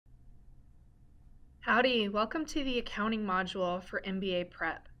Howdy, welcome to the accounting module for MBA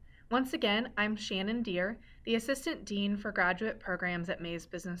Prep. Once again, I'm Shannon Deere, the Assistant Dean for Graduate Programs at Mays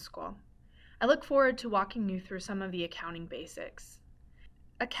Business School. I look forward to walking you through some of the accounting basics.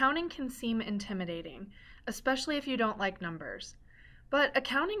 Accounting can seem intimidating, especially if you don't like numbers. But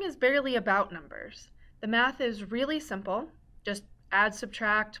accounting is barely about numbers. The math is really simple, just add,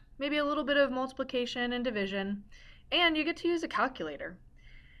 subtract, maybe a little bit of multiplication and division, and you get to use a calculator.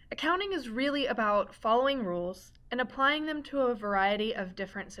 Accounting is really about following rules and applying them to a variety of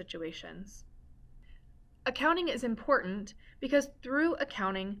different situations. Accounting is important because through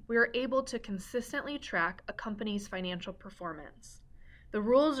accounting, we are able to consistently track a company's financial performance. The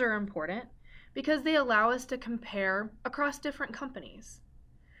rules are important because they allow us to compare across different companies.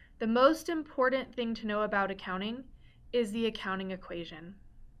 The most important thing to know about accounting is the accounting equation.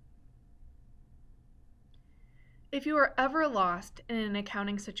 If you are ever lost in an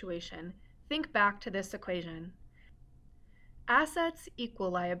accounting situation, think back to this equation. Assets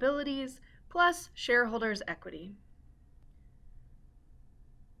equal liabilities plus shareholders' equity.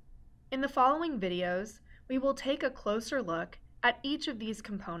 In the following videos, we will take a closer look at each of these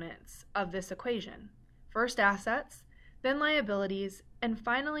components of this equation. First assets, then liabilities, and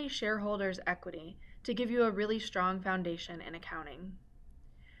finally shareholders' equity to give you a really strong foundation in accounting.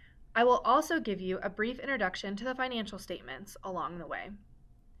 I will also give you a brief introduction to the financial statements along the way.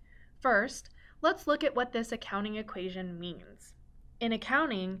 First, let's look at what this accounting equation means. In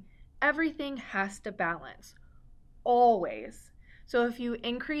accounting, everything has to balance, always. So if you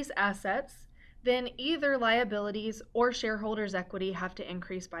increase assets, then either liabilities or shareholders' equity have to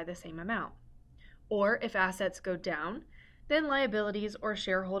increase by the same amount. Or if assets go down, then liabilities or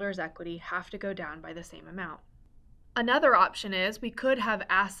shareholders' equity have to go down by the same amount. Another option is we could have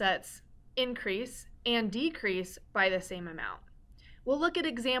assets increase and decrease by the same amount. We'll look at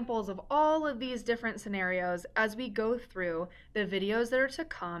examples of all of these different scenarios as we go through the videos that are to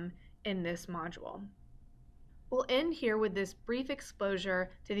come in this module. We'll end here with this brief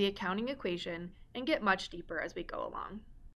exposure to the accounting equation and get much deeper as we go along.